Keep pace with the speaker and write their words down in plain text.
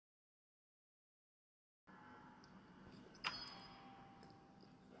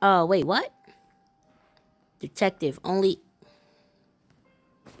Wait, what? Detective, only...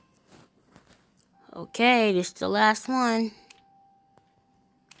 Okay, this is the last one.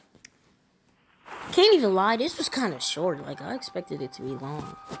 Can't even lie, this was kind of short. Like, I expected it to be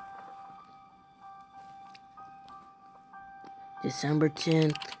long. December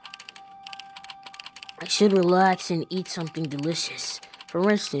 10th. I should relax and eat something delicious. For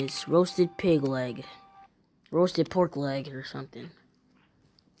instance, roasted pig leg. Roasted pork leg or something.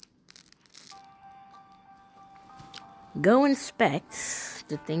 Go inspect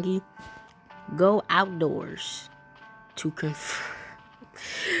the thingy. Go outdoors to confirm.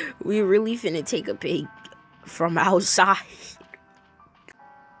 We really finna take a pig from outside.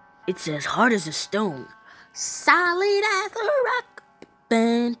 It's as hard as a stone. Solid as a rock.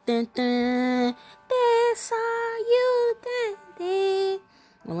 Dun, dun, dun. This are you. Dun, dun.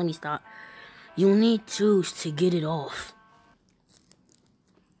 Well, let me stop. You'll need tools to get it off.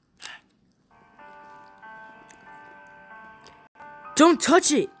 Don't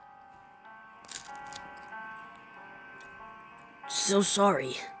touch it! So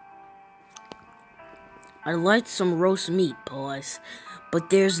sorry. I'd like some roast meat, boys, but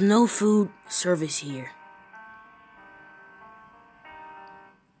there's no food service here.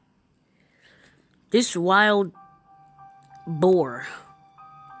 This wild boar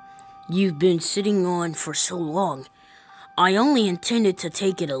you've been sitting on for so long, I only intended to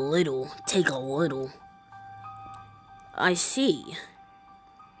take a little. I see.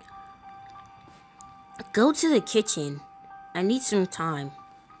 Go to the kitchen. I need some time.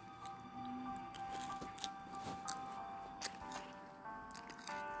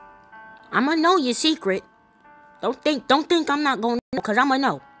 I'ma know your secret. Don't think I'm not gonna know, cause I'ma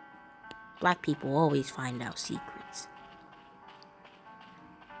know. Black people always find out secrets.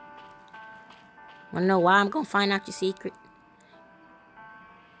 Wanna know why I'm gonna find out your secret?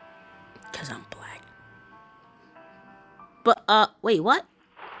 Cause I'm black. But, wait, what?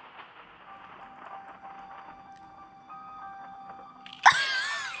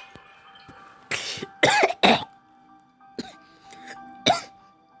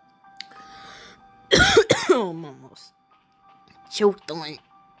 I'm almost choked on.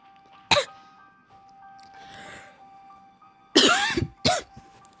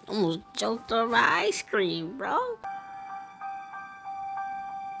 Almost choked on my ice cream, bro.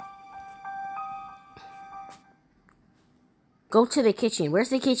 Go to the kitchen. Where's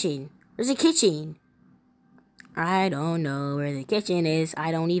the kitchen? Where's the kitchen? I don't know where the kitchen is.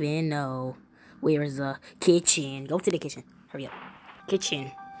 I don't even know. Where is the kitchen? Go to the kitchen. Hurry up.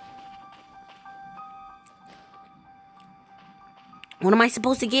 Kitchen. What am I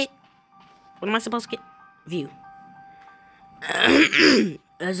supposed to get? What am I supposed to get? View.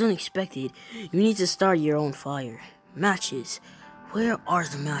 As unexpected, you need to start your own fire. Matches. Where are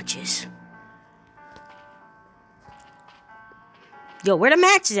the matches? Yo, where the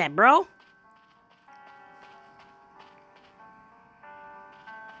matches at, bro?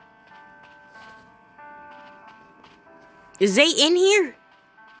 Is they in here?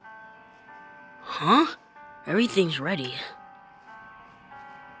 Huh? Everything's ready.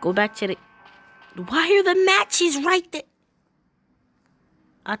 Go back to the... Why are the matches right there?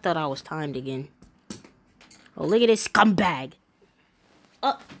 I thought I was timed again. Oh, look at this scumbag.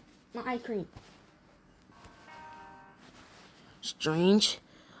 Oh, my eye cream. Strange.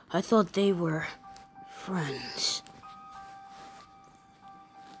 I thought they were friends.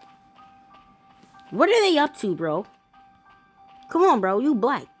 What are they up to, bro? Come on, bro. You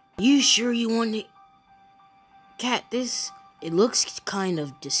black. You sure you want to... Cat, this... It looks kind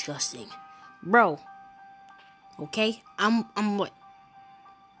of disgusting. Bro. Okay? I'm what?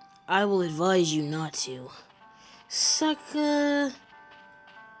 I will advise you not to. Sucker.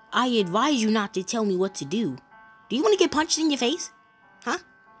 I advise you not to tell me what to do. Do you want to get punched in your face? Huh?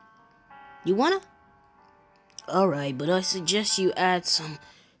 You wanna? Alright, but I suggest you add some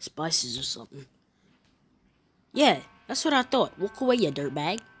spices or something. Yeah, that's what I thought. Walk away, you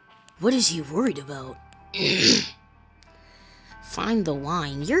dirtbag. What is he worried about? Find the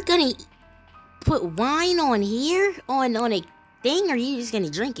wine. You're gonna put wine on here? On a thing? Or are you just gonna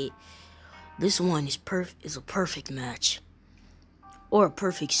drink it? This wine is a perfect match. Or a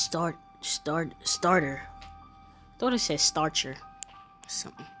perfect starter. I thought it said starcher.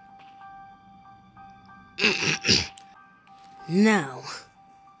 Something. Now,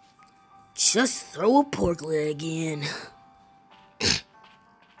 just throw a pork leg in.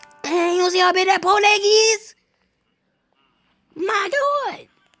 Hey, you see how big that pork leg is? My God!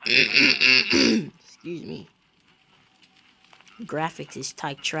 Excuse me. Graphics is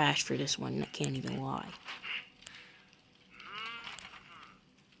type trash for this one. I can't even lie.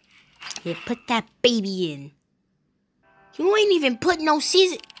 Yeah, put that baby in. You ain't even put no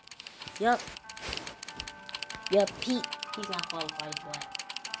season. Yup. Yup, Pete. He's not qualified for that.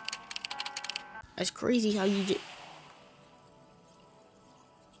 That's crazy how you just...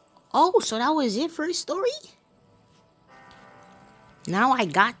 Oh, so that was it for his story? Now I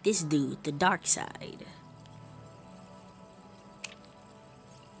got this dude, the dark side.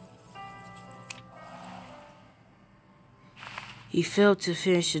 He failed to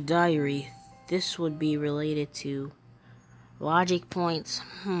finish the diary. This would be related to logic points.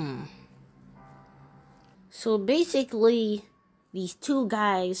 So basically, these two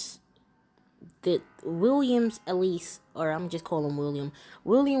guys, that Ellis, or I'm just calling him William.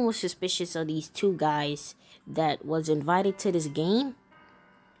 William was suspicious of these two guys that was invited to this game.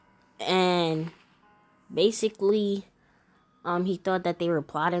 And basically, he thought that they were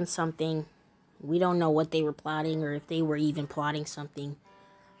plotting something. We don't know what they were plotting or if they were even plotting something.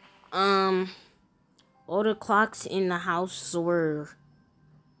 All the clocks in the house were,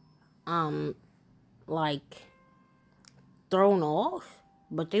 like, thrown off,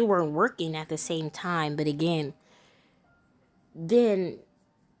 but they weren't working at the same time. But again, then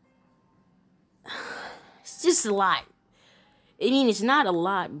it's just a lot. I mean, it's not a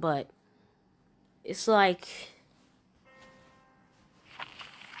lot, but it's like,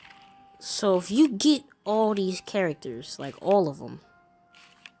 so if you get all these characters, like all of them,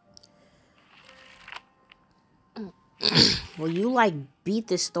 will you like beat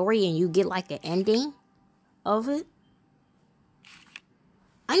the story and you get like an ending of it?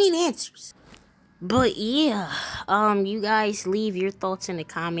 I need answers. But yeah, you guys leave your thoughts in the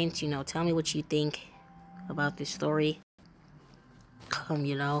comments. You know, tell me what you think about this story.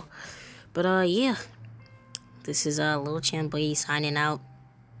 You know, but yeah, this is Lil Chamboy signing out.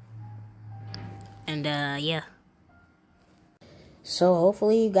 And yeah. So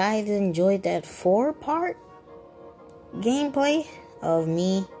hopefully you guys enjoyed that 4-part gameplay of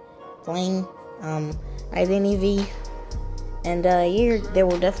me playing Identity V. And yeah, there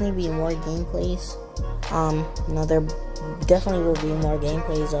will definitely be more gameplays. No, there definitely will be more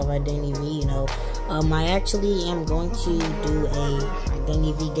gameplays of Identity V. You know, I actually am going to do a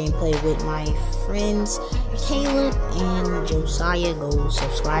Identity V gameplay with my friends Caleb and Josiah. Go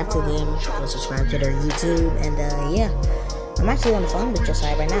subscribe to them. Go subscribe to their YouTube. And yeah, I'm actually on the phone with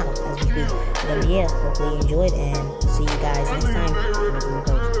Josiah right now as we speak. But yeah, hopefully you enjoyed, and see you guys next time.